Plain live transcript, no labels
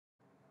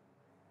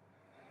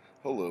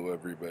Hello,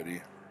 everybody.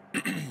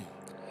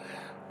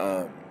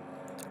 um,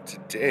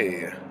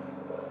 Today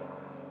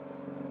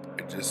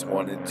I just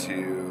wanted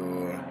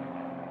to,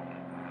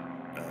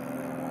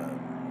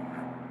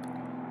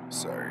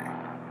 sorry,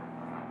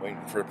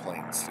 waiting for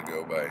planes to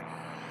go by.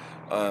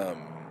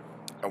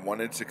 I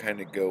wanted to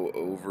kind of go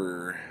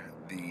over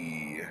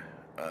the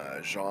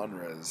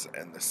genres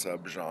and the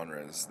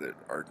subgenres that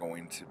are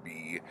going to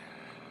be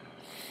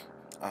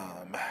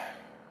um,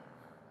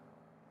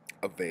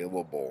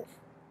 available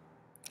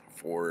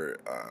for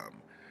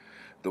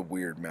the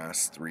Weird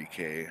Mass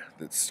 3K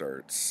that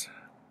starts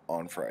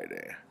on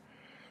Friday.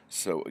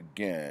 So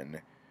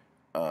again,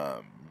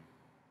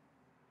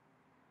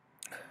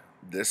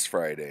 this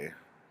Friday,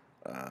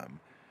 um,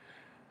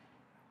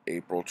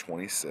 April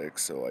 26th,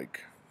 so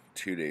like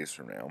 2 days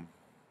from now,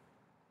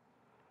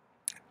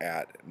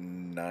 at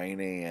 9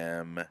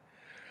 a.m.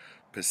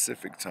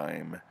 Pacific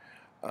time,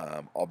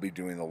 I'll be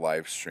doing the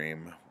live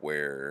stream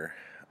where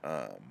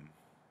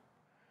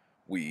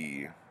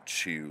we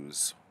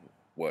choose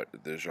what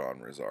the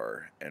genres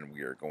are, and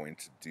we are going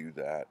to do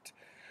that.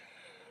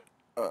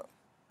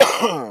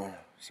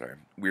 Sorry,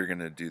 we're going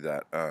to do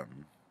that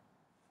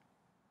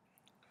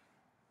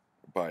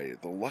by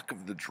the luck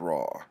of the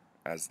draw,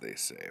 as they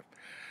say.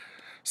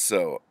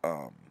 So,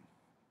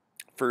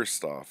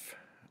 first off,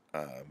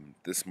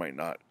 this might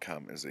not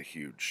come as a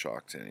huge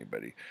shock to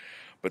anybody,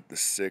 but the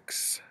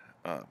six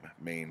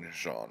main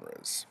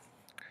genres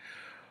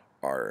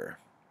are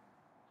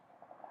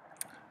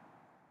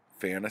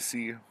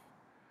fantasy,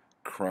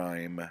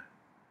 crime,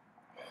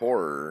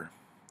 horror,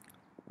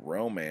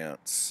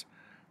 romance,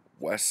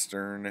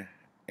 western,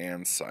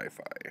 and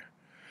sci-fi.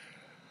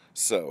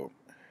 So,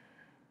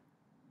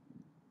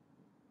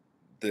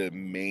 the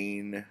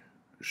main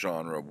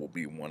genre will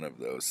be one of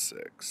those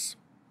six.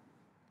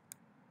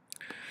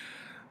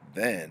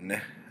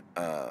 Then,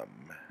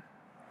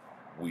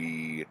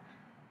 we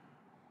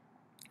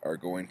are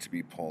going to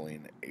be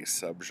pulling a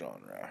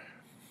subgenre.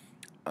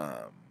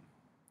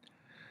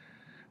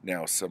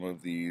 Now, some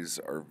of these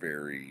are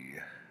very,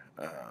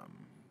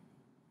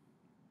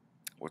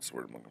 what's the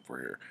word I'm looking for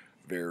here?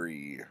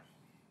 Very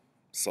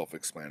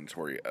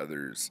self-explanatory.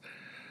 Others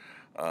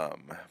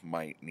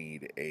might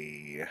need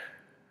a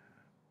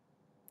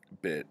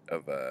bit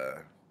of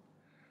a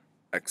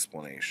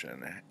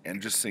explanation.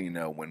 And just so you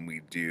know, when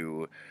we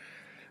do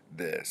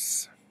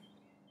this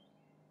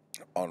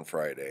on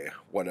Friday,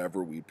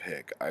 whatever we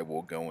pick, I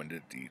will go into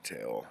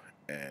detail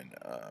and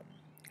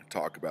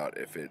talk about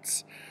if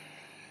it's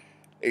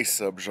a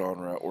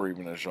subgenre or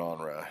even a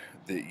genre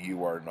that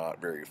you are not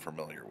very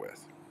familiar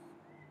with.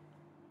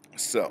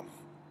 So,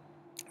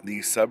 the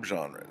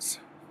subgenres: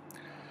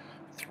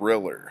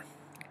 thriller,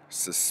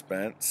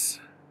 suspense,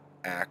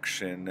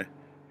 action,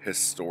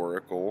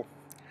 historical,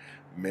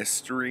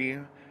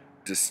 mystery,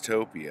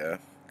 dystopia,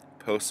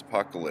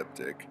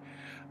 post-apocalyptic,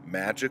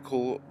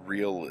 magical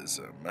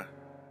realism,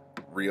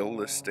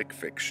 realistic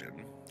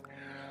fiction,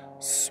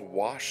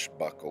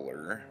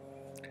 swashbuckler,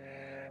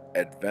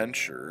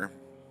 adventure,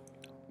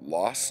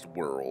 lost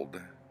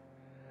world,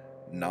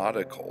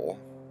 nautical,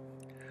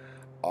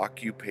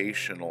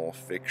 occupational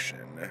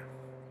fiction,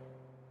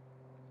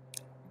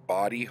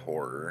 body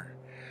horror,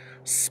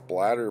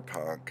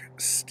 splatterpunk,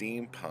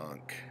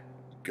 steampunk,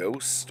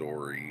 ghost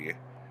story,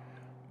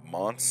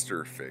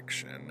 monster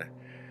fiction,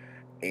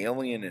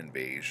 alien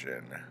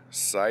invasion,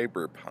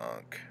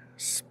 cyberpunk,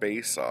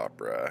 space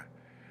opera,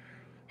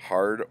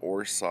 hard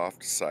or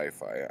soft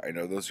sci-fi. I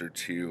know those are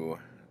two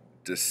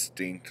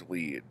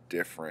distinctly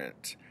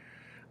different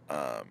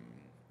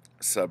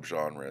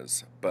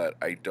subgenres, but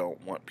I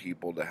don't want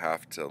people to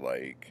have to,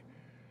 like,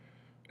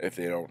 if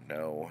they don't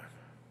know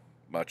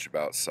much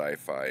about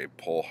sci-fi,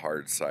 pull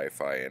hard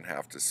sci-fi and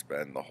have to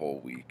spend the whole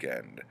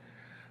weekend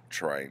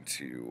trying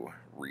to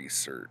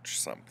research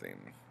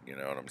something. You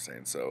know what I'm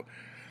saying? So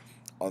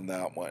on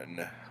that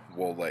one,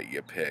 we'll let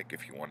you pick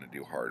if you want to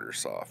do hard or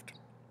soft.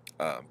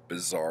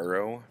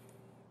 Bizarro,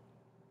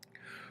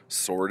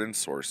 sword and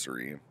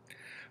sorcery,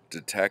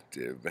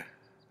 detective,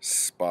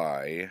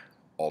 spy,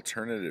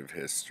 alternative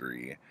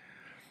history,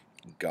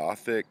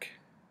 gothic,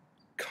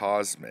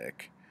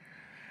 cosmic,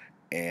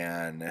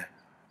 and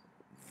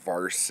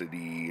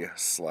varsity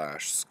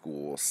slash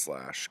school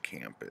slash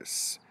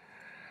campus.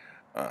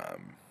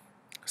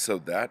 So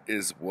that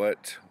is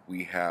what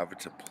we have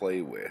to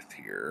play with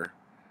here.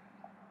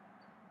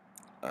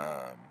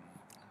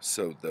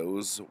 So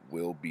those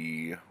will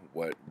be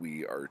what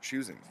we are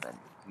choosing from.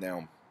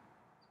 Now,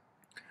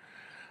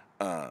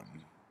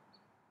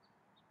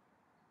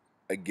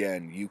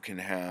 again, you can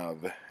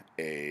have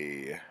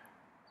a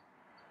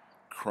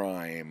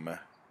crime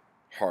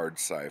hard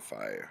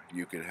sci-fi.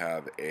 You could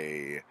have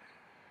a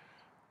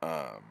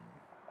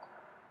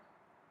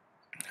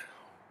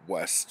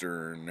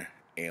western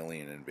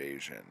alien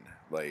invasion.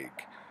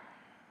 Like,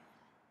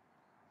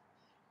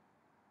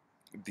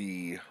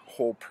 the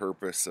whole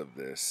purpose of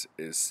this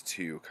is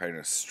to kind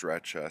of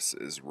stretch us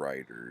as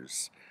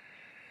writers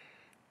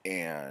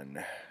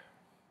and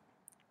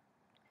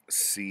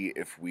see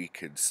if we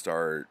could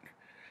start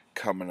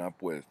coming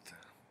up with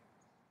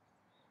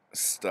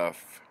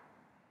stuff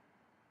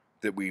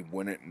that we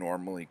wouldn't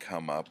normally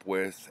come up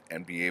with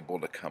and be able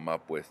to come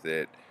up with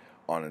it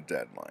on a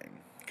deadline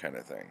kind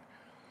of thing.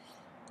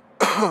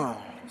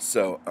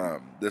 So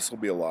this will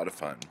be a lot of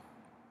fun.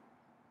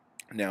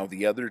 Now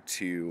the other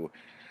two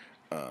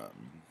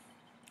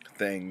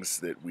things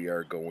that we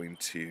are going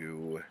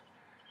to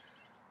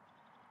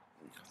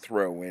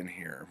throw in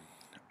here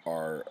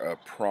are a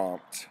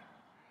prompt,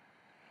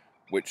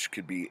 which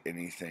could be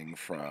anything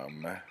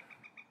from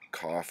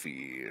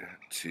coffee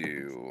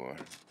to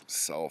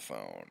cell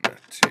phone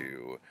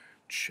to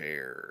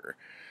chair.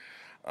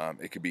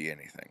 It could be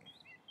anything.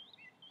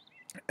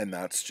 And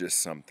that's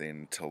just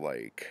something to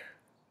like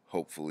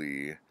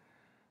hopefully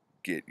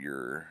get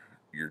your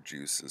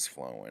juices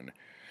flowing.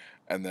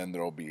 And then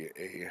there'll be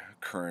a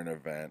current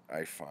event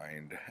I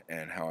find,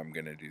 and how I'm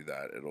going to do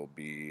that, it'll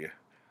be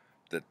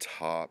the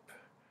top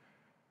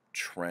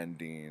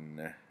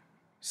trending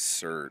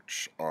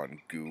search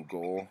on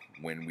Google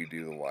when we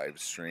do the live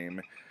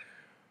stream,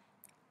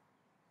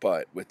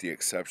 but with the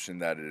exception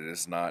that it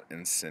is not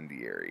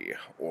incendiary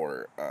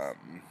or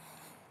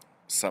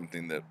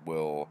something that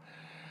will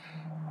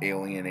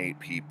alienate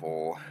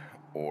people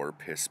or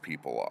piss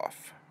people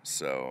off.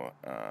 So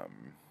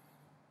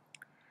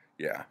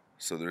yeah,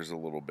 so there's a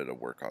little bit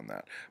of work on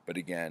that, but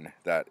again,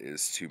 that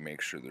is to make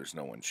sure there's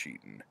no one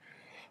cheating.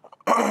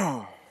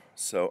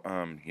 So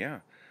yeah,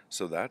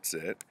 so that's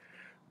it.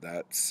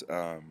 That's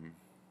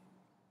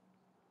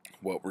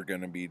what we're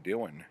going to be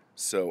doing.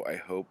 So I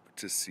hope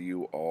to see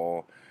you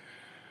all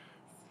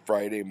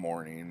Friday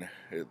morning,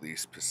 at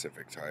least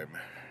Pacific time,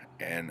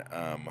 and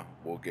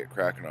we'll get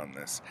cracking on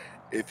this.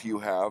 If you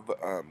have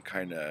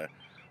kind of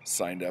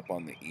signed up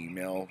on the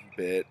email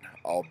bit,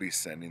 I'll be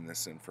sending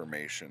this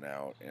information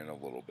out in a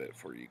little bit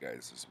for you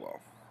guys as well.